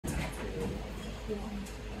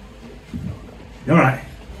All right.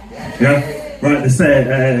 Yeah. Right. They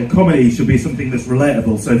say comedy should be something that's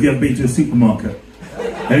relatable. So if you ever been to a supermarket,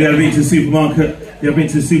 have you ever been to a supermarket? You ever been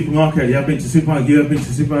to a supermarket? You ever been to a supermarket? You ever been to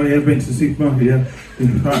a supermarket? You ever been to a supermarket? Yeah.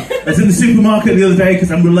 Right. I was in the supermarket the other day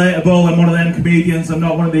because I'm relatable. I'm one of them comedians. I'm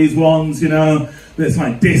not one of these ones, you know, that's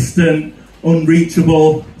like distant,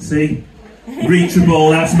 unreachable. See? Reachable,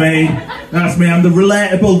 that's me. That's me. I'm the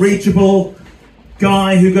relatable, reachable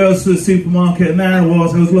guy who goes to the supermarket, and there I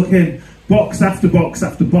was looking box after box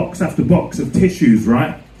after box after box of tissues,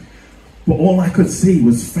 right? But all I could see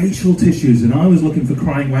was facial tissues, and I was looking for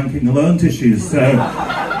crying, wanking, alone tissues, so...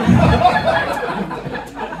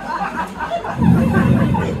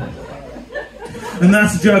 And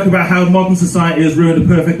that's a joke about how modern society has ruined a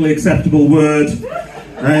perfectly acceptable word.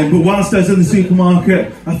 But whilst I was in the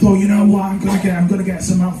supermarket, I thought, you know what I'm gonna get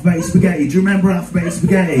some alphabet spaghetti. Do you remember alphabet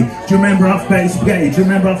spaghetti? Do you remember alphabet spaghetti? Do you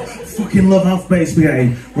remember fucking love alphabet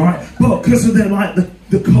spaghetti, right? But because of the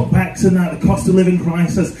cutbacks and the cost of living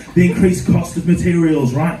crisis, the increased cost of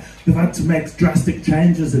materials, right? They've had to make drastic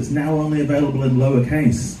changes. It's now only available in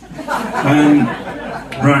lowercase.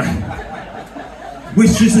 Right.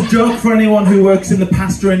 Which is a joke for anyone who works in the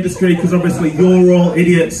pasta industry, because obviously you're all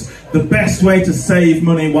idiots. The best way to save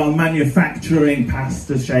money while manufacturing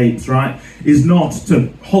pasta shapes, right, is not to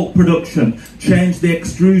halt production, change the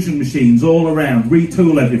extrusion machines all around,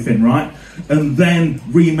 retool everything, right, and then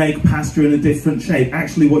remake pasta in a different shape.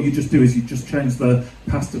 Actually, what you just do is you just change the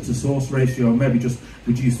pasta to sauce ratio, or maybe just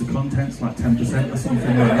reduce the contents like 10% or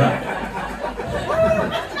something like that.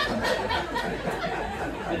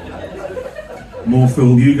 More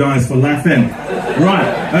fool you guys for laughing.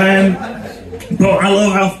 Right, but I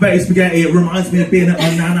love alphabet spaghetti. It reminds me of being at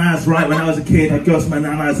my nana's, right? When I was a kid, I'd go to my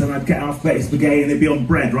nana's and I'd get alphabet spaghetti and it'd be on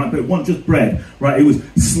bread, right? But it wasn't just bread, right? It was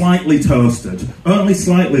slightly toasted. Only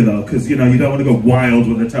slightly though, because, you know, you don't want to go wild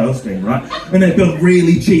with the toasting, right? And it'd be on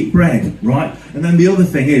really cheap bread, right? And then the other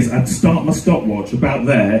thing is, I'd start my stopwatch about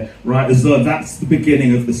there, right? As though that's the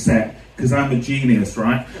beginning of the set, because I'm a genius,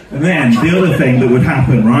 right? And then the other thing that would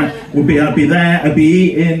happen, right, would be I'd be there, I'd be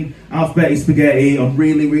eating alphabet spaghetti on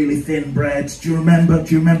really, really thin bread. Do you remember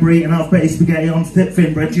eating alphabet spaghetti on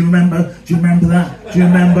thin bread? Do you remember that? Do you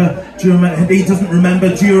remember? He doesn't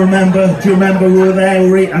remember. Do you remember we were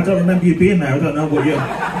there? I don't remember you being there. I don't know what you...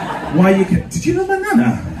 Why you... Did you know my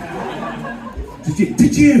nana?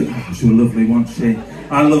 Did you? Oh, she was lovely, wasn't she?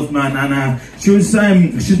 I love my nana. She's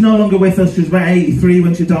no longer with us. She was about 83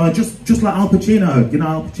 when she died. Just like Al Pacino. You know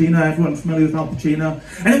Al Pacino? Everyone familiar with Al Pacino?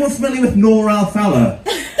 Anyone familiar with Nora Al Fowler?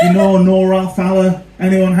 You know Nora Al Fowler?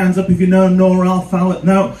 Anyone hands up if you know Nora Al Fowler?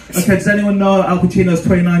 No? Okay, does anyone know Al Pacino's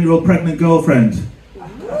 29-year-old pregnant girlfriend?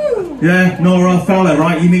 Yeah, Nora Al Fowler,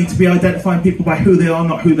 right? You need to be identifying people by who they are,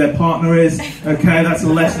 not who their partner is. Okay, that's a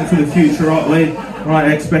lesson for the future, Otley. Right,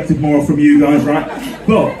 I expected more from you guys, right?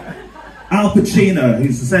 But Al Pacino,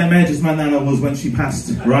 who's the same age as my nana was when she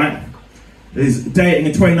passed, right, is dating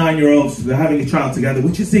a 29-year-old, they're having a child together,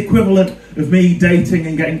 which is the equivalent of me dating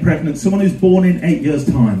and getting pregnant someone who's born in 8 years'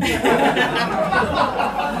 time.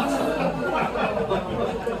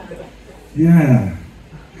 Yeah.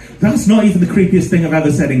 That's not even the creepiest thing I've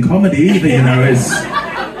ever said in comedy either, you know,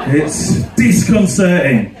 it's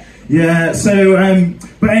disconcerting. Yeah, so,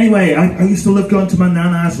 but anyway, I used to love going to my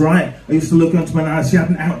nana's, right? I used to love going to my nana's. She had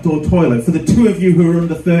an outdoor toilet. For the two of you who are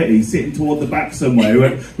under 30, sitting toward the back somewhere, who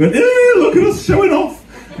went, look at us showing off.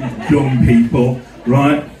 Young people,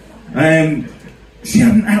 right? She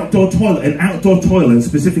had an outdoor toilet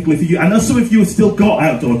specifically for you. I know some of you have still got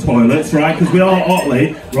outdoor toilets, right? Because we are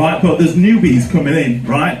Otley, right? But there's newbies coming in,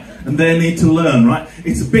 right? And they need to learn, right?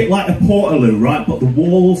 It's a bit like a portaloo, right? But the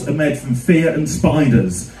walls are made from fear and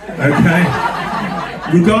spiders, okay?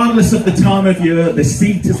 Regardless of the time of year, the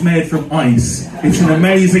seat is made from ice. It's an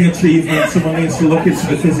amazing achievement. Someone needs to look into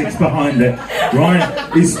the physics behind it,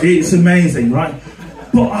 right? It's amazing, right?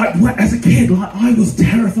 But as a kid, like, I was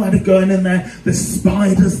terrified of going in there. The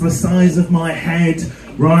spiders the size of my head,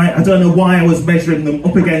 right? I don't know why I was measuring them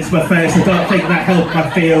up against my face. I don't think that helped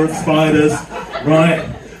my fear of spiders, right?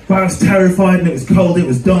 But I was terrified, and it was cold, it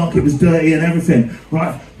was dark, it was dirty and everything,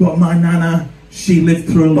 right? But my nana, she lived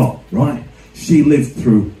through a lot, right? She lived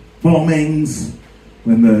through bombings,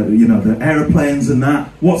 when the aeroplanes and that.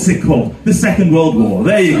 What's it called? The Second World War.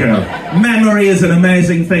 There you go. Memory is an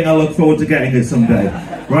amazing thing. I look forward to getting it someday,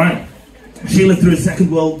 right? She lived through the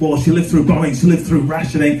Second World War. She lived through bombing. She lived through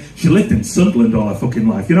rationing. She lived in Sunderland all her fucking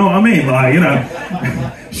life. You know what I mean? Like, you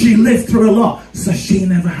know, she lived through a lot. So she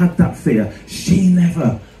never had that fear. She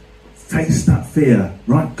never faced that fear,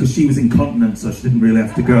 right? Because she was incontinent, so she didn't really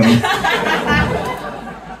have to go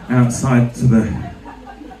outside to the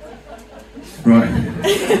Right.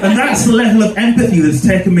 And that's the level of empathy that's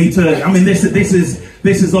taken me to, I mean, this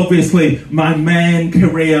is obviously my main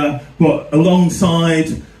career, but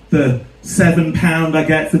alongside the £7 I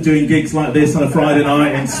get for doing gigs like this on a Friday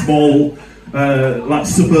night in small, like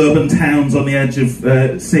suburban towns on the edge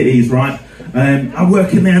of cities, right? I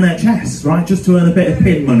work in the NHS, right, just to earn a bit of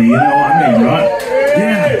pin money, you know what I mean, right?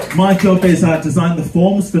 Yeah, my job is I design the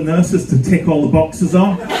forms for nurses to tick all the boxes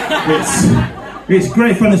on. It's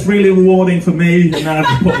great fun, it's really rewarding for me, and then I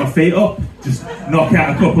just put my feet up, just knock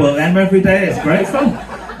out a couple of them every day, it's great fun.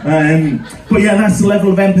 But yeah, that's the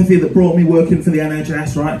level of empathy that brought me working for the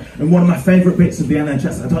NHS, right? And one of my favourite bits of the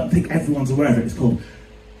NHS, I don't think everyone's aware of it, it's called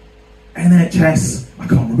NHS, I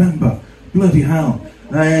can't remember, bloody hell.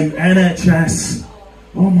 NHS,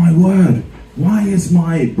 oh my word, why is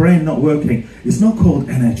my brain not working? It's not called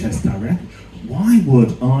NHS Direct. Why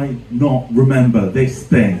would I not remember this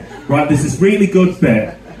thing? Right, there's this really good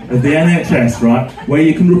bit of the NHS, right, where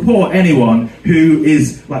you can report anyone who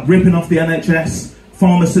is like ripping off the NHS,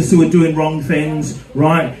 pharmacists who are doing wrong things,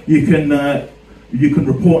 right? You can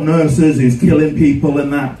report nurses who's killing people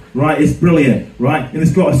and that, right? It's brilliant, right? And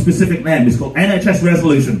it's got a specific name. It's called NHS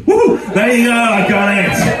Resolution. Woo! There you go, I got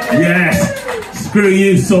it. Yes. Screw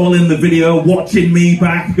you, Saul, in the video, watching me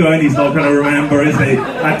back, going, he's not going to remember, is he?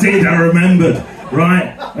 I did, I remembered.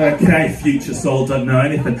 Right? Okay, future Saul don't know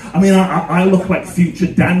anything. I mean, I look like future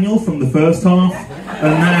Daniel from the first half,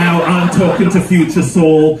 and now I'm talking to future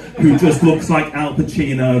Saul, who just looks like Al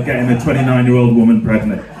Pacino getting a 29-year-old woman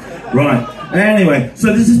pregnant. Right. Anyway, so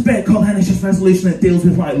there's this bit called NHS Resolution that deals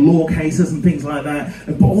with like law cases and things like that,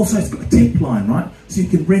 but also it's got a tip line, right? So you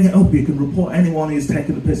can ring it up, you can report anyone who's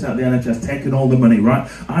taking the piss out of the NHS, taking all the money, right?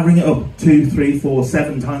 I ring it up 2, 3, 4,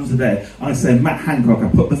 7 times a day. I say, Matt Hancock, I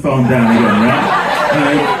put the phone down again, right?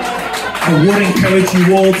 I would encourage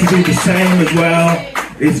you all to do the same as well.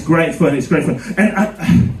 It's great fun, it's great fun.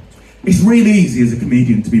 And it's really easy as a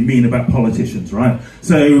comedian to be mean about politicians, right?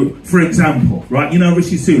 So, for example, right, you know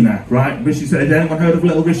Rishi Sunak, right? Has anyone heard of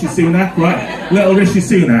little Rishi Sunak, right? Little Rishi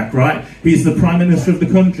Sunak, right? He's the Prime Minister of the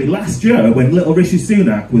country. Last year, when little Rishi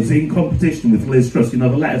Sunak was in competition with Liz Truss, you know,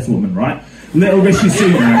 the lettuce woman, right? Little Rishi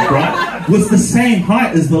Sunak, right, was the same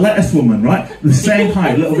height as the lettuce woman, right? The same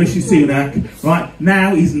height, little Rishi Sunak, right?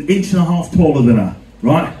 Now he's 1.5 inches taller than her,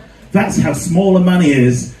 right? That's how small a man he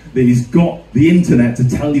is, that he's got the internet to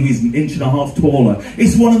tell you he's 1.5 inches taller.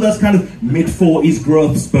 It's one of those kind of mid-40s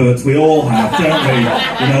growth spurts we all have, don't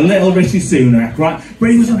we? You know, little Rishi Sunak, right? But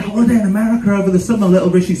he was on holiday in America over the summer, little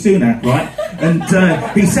Rishi Sunak, right? And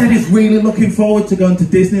he said he's really looking forward to going to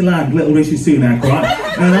Disneyland, little Rishi Sunak, right?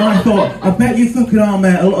 And I thought, I bet you fucking are,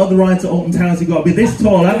 mate, a lot of the rides at Alton Towers, you've got to be this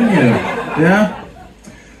tall, haven't you? Yeah?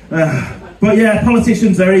 But yeah,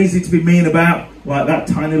 politicians are easy to be mean about, like that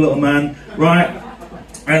tiny little man, right?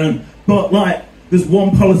 But like, there's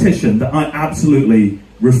one politician that I absolutely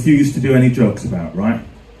refuse to do any jokes about, right?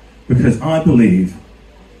 Because I believe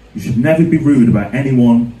you should never be rude about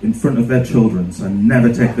anyone in front of their children, so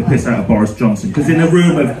never take the piss out of Boris Johnson, because in a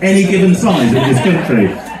room of any given size in this country,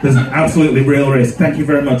 there's an absolutely real risk. Thank you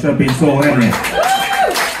very much. I've been Saul Henry.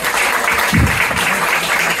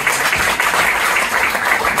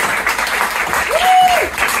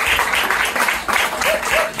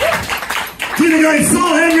 Great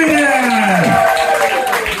Saul Henry there!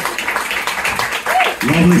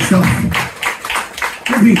 Lovely stuff.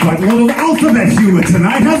 There's been quite a lot of alphabet humour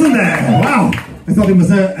tonight, hasn't there? Wow! I thought it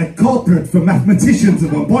was a corporate for mathematicians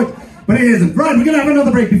at one point, but it isn't. Right, we're going to have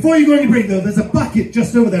another break. Before you go any break though, there's a bucket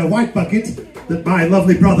just over there, a white bucket, that my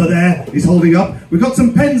lovely brother there is holding up. We've got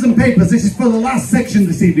some pens and papers. This is for the last section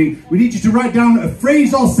this evening. We need you to write down a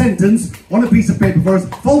phrase or sentence on a piece of paper for us,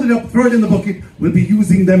 fold it up, throw it in the bucket. We'll be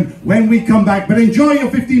using them when we come back. But enjoy your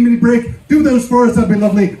 15-minute break. Do those for us, that'd be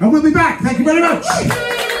lovely. And we'll be back. Thank you very much. A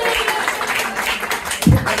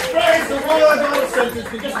phrase, a word, or a sentence.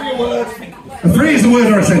 Can just be a word. A phrase, a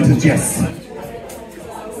word, or a sentence, yes.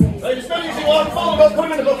 So you spell easy one, fold them up, put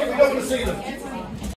them in the bucket, we go and see them.